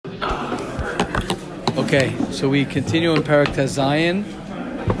Okay, so we continue in Perek Zayin,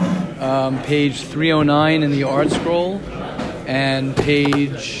 page 309 in the art scroll, and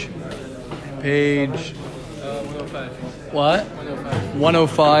page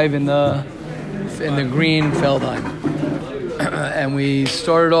 105 in the green Feldheim. And we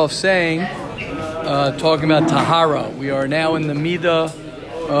started off saying, talking about Tahara. We are now in the Midah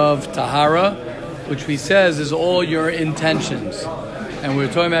of Tahara, which we says is all your intentions. And we're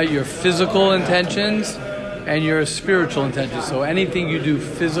talking about your physical intentions and your spiritual intentions. So anything you do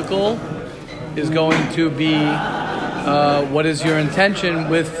physical is going to be what is your intention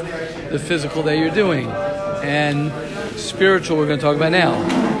with the physical that you're doing. And spiritual we're going to talk about now.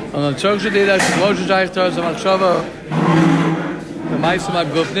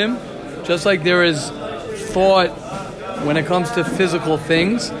 Just like there is thought when it comes to physical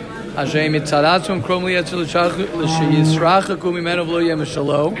things, right,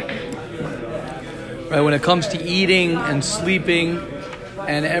 when it comes to eating and sleeping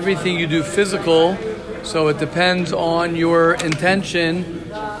and everything you do physical, so it depends on your intention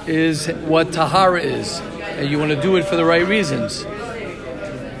is what tahara is, and you want to do it for the right reasons.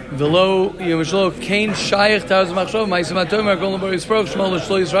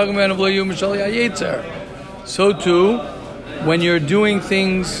 So too, when you're doing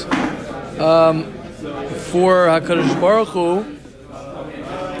things for HaKadosh Baruch Hu,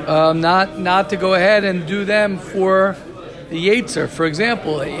 not to go ahead and do them for the Yetzer. For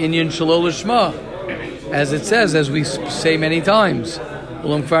example, Inyan Shelo Lishma, as it says, as we say many times,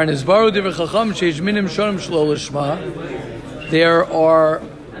 there are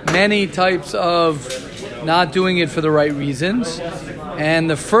many types of not doing it for the right reasons, and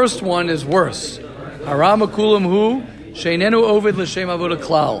the first one is worse. Haramakulam hu sheinenu ovid l'shem avoda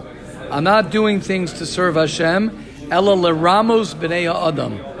klal. I'm not doing things to serve Hashem, ela leramos b'nei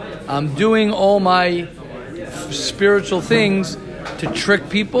ha'adam. I'm doing all my spiritual things to trick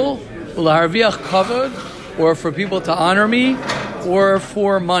people, u'laharviach kavod, or for people to honor me, or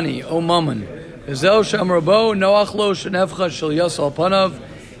for money, o mammon. Ezel she'amrabo noach lo shenefcha shel yasal panav.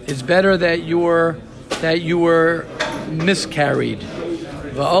 It's better that you were miscarried.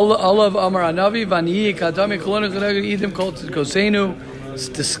 V'alav amar anavi v'aniyi kadami kolonu idim kol tzidkosenu. It's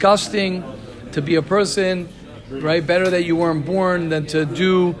disgusting to be a person, right? Better that you weren't born than to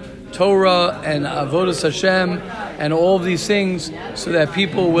do Torah and Avodas Hashem and all of these things so that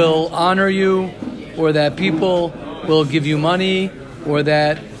people will honor you, or that people will give you money, or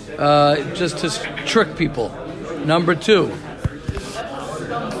that just to trick people. Number two,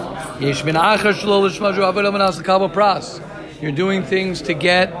 you're doing things to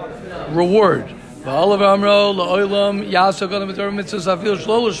get reward. A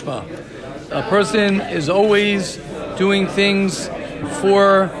person is always doing things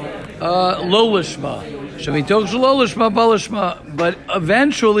for lo lishma. But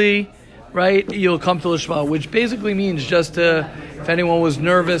eventually, right, you'll come to lishma, which basically means just to, if anyone was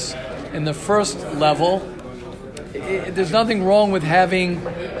nervous in the first level, there's nothing wrong with having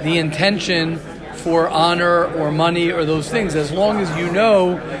the intention for honor or money or those things, as long as you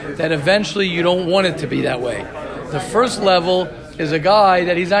know that eventually you don't want it to be that way. The first level is a guy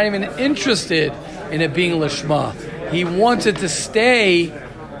that he's not even interested in it being lishma. He wants it to stay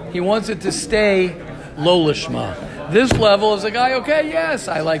lo lishma. This level is a guy, okay, yes,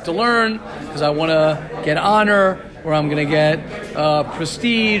 I like to learn because I want to get honor, or I'm going to get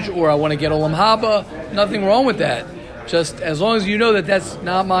prestige, or I want to get olam haba. Nothing wrong with that. Just as long as you know that that's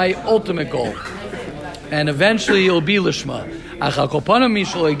not my ultimate goal. And eventually it'll be lishma.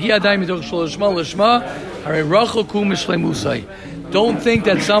 Don't think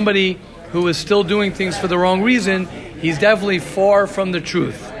that somebody who is still doing things for the wrong reason, he's definitely far from the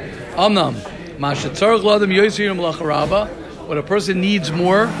truth. What a person needs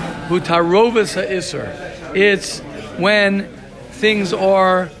more, it's when things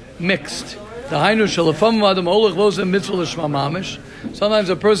are mixed. Sometimes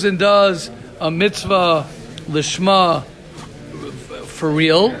a person does a mitzvah lishma for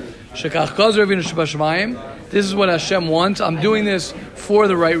real. This is what Hashem wants. I'm doing this for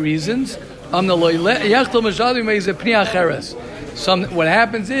the right reasons. What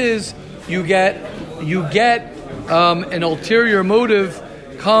happens is you get an ulterior motive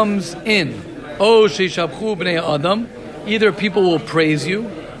comes in. Either people will praise you,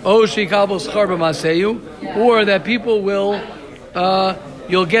 or that people will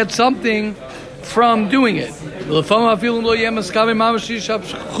you'll get something from doing it.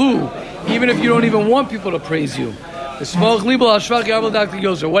 Even if you don't even want people to praise you.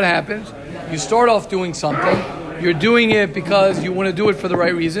 What happens? You start off doing something, you're doing it because you want to do it for the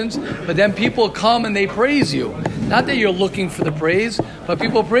right reasons, but then people come and they praise you. Not that you're looking for the praise, but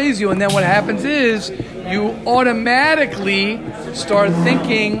people praise you, and then what happens is you automatically start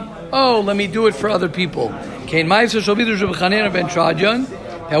thinking, oh, let me do it for other people. Now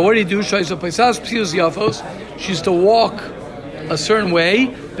what did he do? She used to walk a certain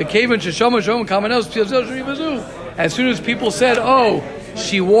way. As soon as people said, oh,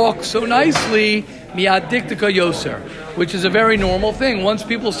 she walks so nicely, which is a very normal thing. Once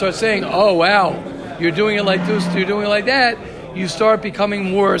people start saying, oh, wow, you're doing it like this, you're doing it like that, you start becoming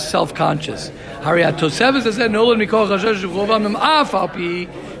more self-conscious.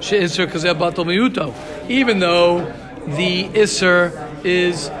 Even though the Isser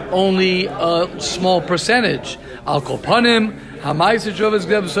is only a small percentage.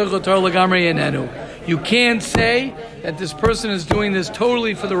 You can't say that this person is doing this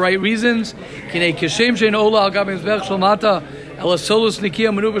totally for the right reasons.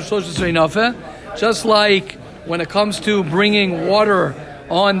 Just like when it comes to bringing water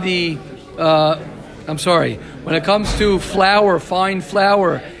on the, when it comes to flour, fine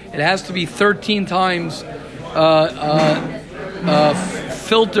flour, it has to be 13 times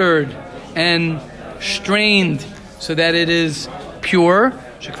filtered and strained so that it is pure.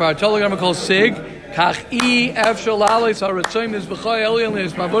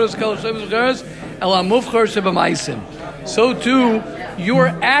 So too, your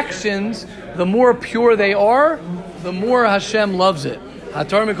actions, the more pure they are, the more Hashem loves it.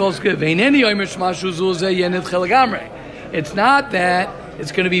 It's not that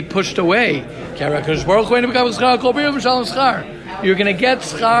it's going to be pushed away. You're going to get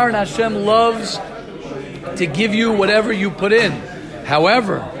schar, and Hashem loves to give you whatever you put in.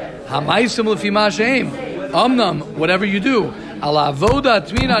 However, whatever you do,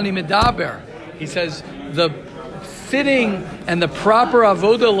 he says the fitting and the proper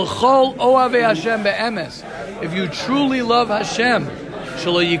avoda l'chol ohavei Hashem be'emes. If you truly love Hashem,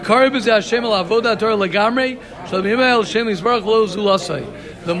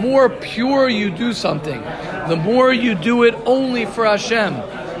 the more pure you do something, the more you do it only for Hashem,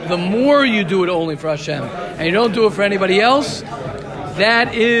 the more you do it only for Hashem, and you don't do it for anybody else,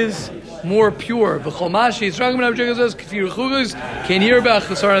 that is more pure. The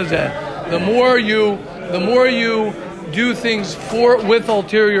more you do things with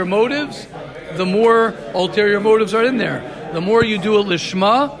ulterior motives, the more ulterior motives are in there. The more you do it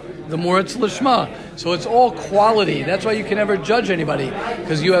lishma, the more it's lishma. So it's all quality. That's why you can never judge anybody,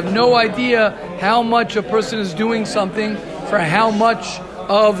 because you have no idea how much a person is doing something for how much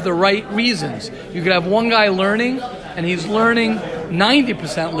of the right reasons. You could have one guy learning, and he's learning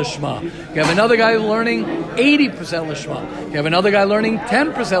 90% lishma. You have another guy learning 80% lishma. You have another guy learning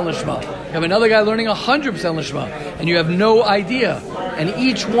 10% lishma. You have another guy learning 100% lishma. And you have no idea. And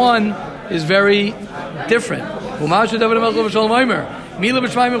each one is very different.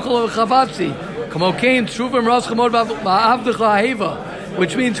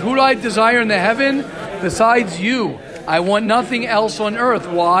 Which means, who do I desire in the heaven besides you? I want nothing else on earth.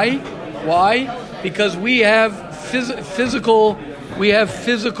 Why? Because we have physical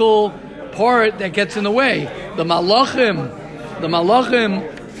part that gets in the way. The malachim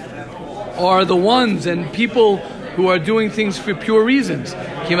are the ones and people who are doing things for pure reasons. It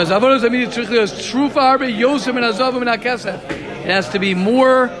has to be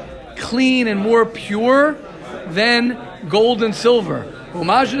more clean and more pure than gold and silver.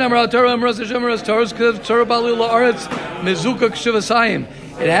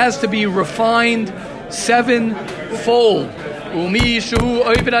 It has to be refined sevenfold.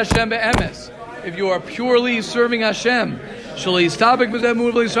 If you are purely serving Hashem,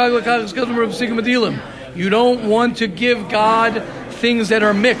 you don't want to give God things that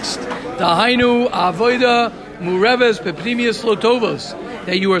are mixed.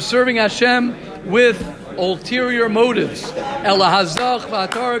 That you are serving Hashem with ulterior motives.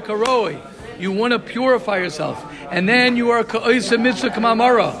 You want to purify yourself. And then you are ka'oisa mitzvah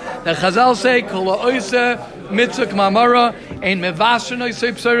k'mamara. The Chazal say, ka'oisa mitzvah k'mamara, and mevasher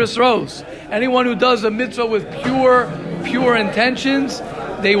noisei p'seres ros. Anyone who does a mitzvah with pure intentions,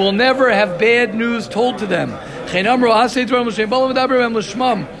 they will never have bad news told to them.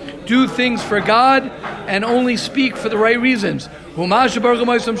 Do things for God and only speak for the right reasons.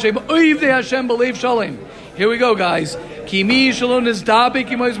 Here we go, guys.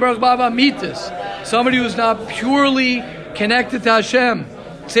 Somebody who's not purely connected to Hashem.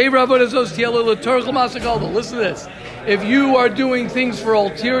 Listen to this. If you are doing things for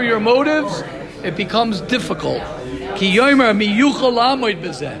ulterior motives, it becomes difficult.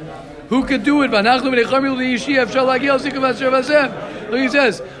 Who could do it? Look, he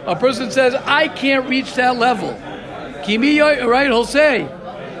says, a person says, I can't reach that level. Right? He'll say,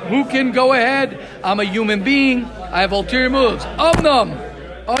 who can go ahead? I'm a human being. I have ulterior motives. Omnam,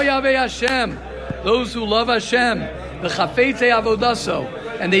 Oyave Hashem. Those who love Hashem, the Chafetze Avodaso,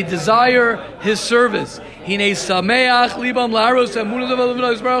 and they desire His service. Hine Sameach Libam Laros Emunah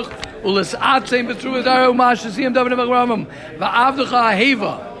V'Avos Baruch U'Les'atzem B'Truas Aro Ma'Shasiyim David V'Avramim V'Avdecha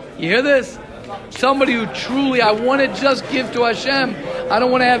Aheva. You hear this? Somebody who truly, I want to just give to Hashem. I don't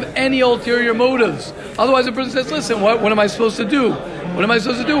want to have any ulterior motives. Otherwise, the person says, listen, what am I supposed to do? What am I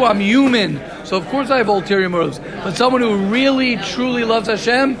supposed to do? I'm human. So of course I have ulterior motives. But someone who really, truly loves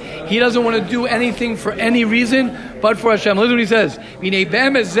Hashem, he doesn't want to do anything for any reason but for Hashem. Listen what he says.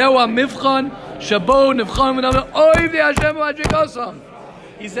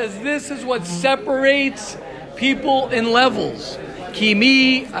 He says this is what separates people in levels.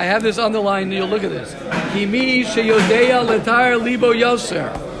 Kimi, I have this underlined, you'll look at this. Kimi sheyodea letar libo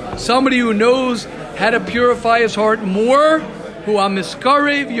yoser. Somebody who knows how to purify his heart more, who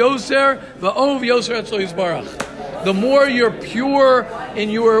amiskarev yoser va'ov yoser etzlo yisbarach. The more you're pure in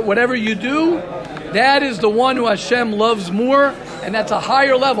your whatever you do, that is the one who Hashem loves more, and that's a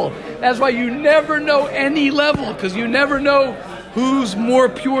higher level. That's why you never know any level, because you never know who's more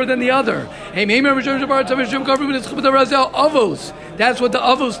pure than the other. Avos. That's what the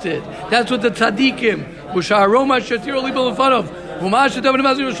Avos did. That's what the Tzadikim.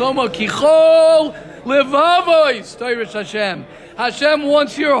 Hashem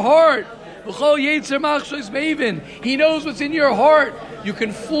wants your heart. He knows what's in your heart. You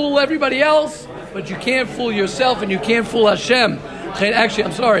can fool everybody else, but you can't fool yourself, and you can't fool Hashem. Actually,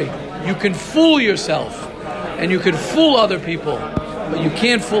 I'm sorry. You can fool yourself, and you can fool other people, but you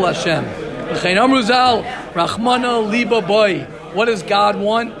can't fool Hashem. What does God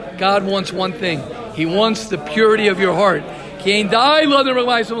want? God wants one thing. He wants the purity of your heart. It's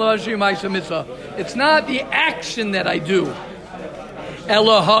not the action that I do.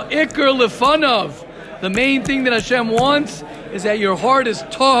 The main thing that Hashem wants is that your heart is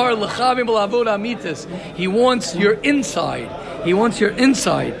tahar l'chavim b'lavod amitis. He wants your inside. He wants your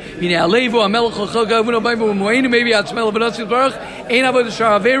inside.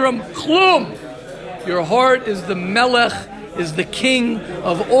 Your heart is the melech, is the king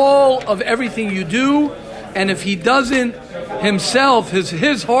of all of everything you do. And if he doesn't himself,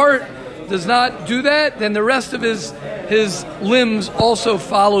 his heart does not do that, then the rest of his limbs also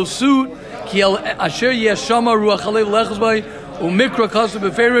follow suit.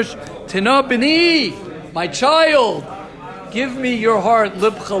 My child, give me your heart,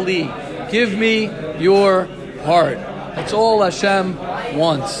 libchali. Give me your heart. That's all Hashem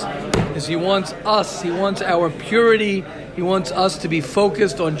wants. Is He wants us. He wants our purity. He wants us to be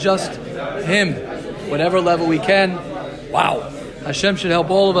focused on just Him, whatever level we can. Wow. Hashem should help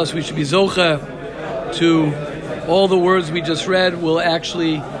all of us. We should be zocha to all the words we just read will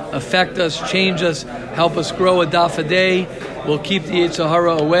actually affect us, change us, help us grow a daf a day. Will keep the Yetzer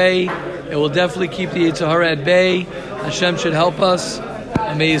Hara away. It will definitely keep the Yetzer Hara at bay. Hashem should help us.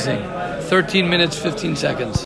 Amazing. 13 minutes, 15 seconds.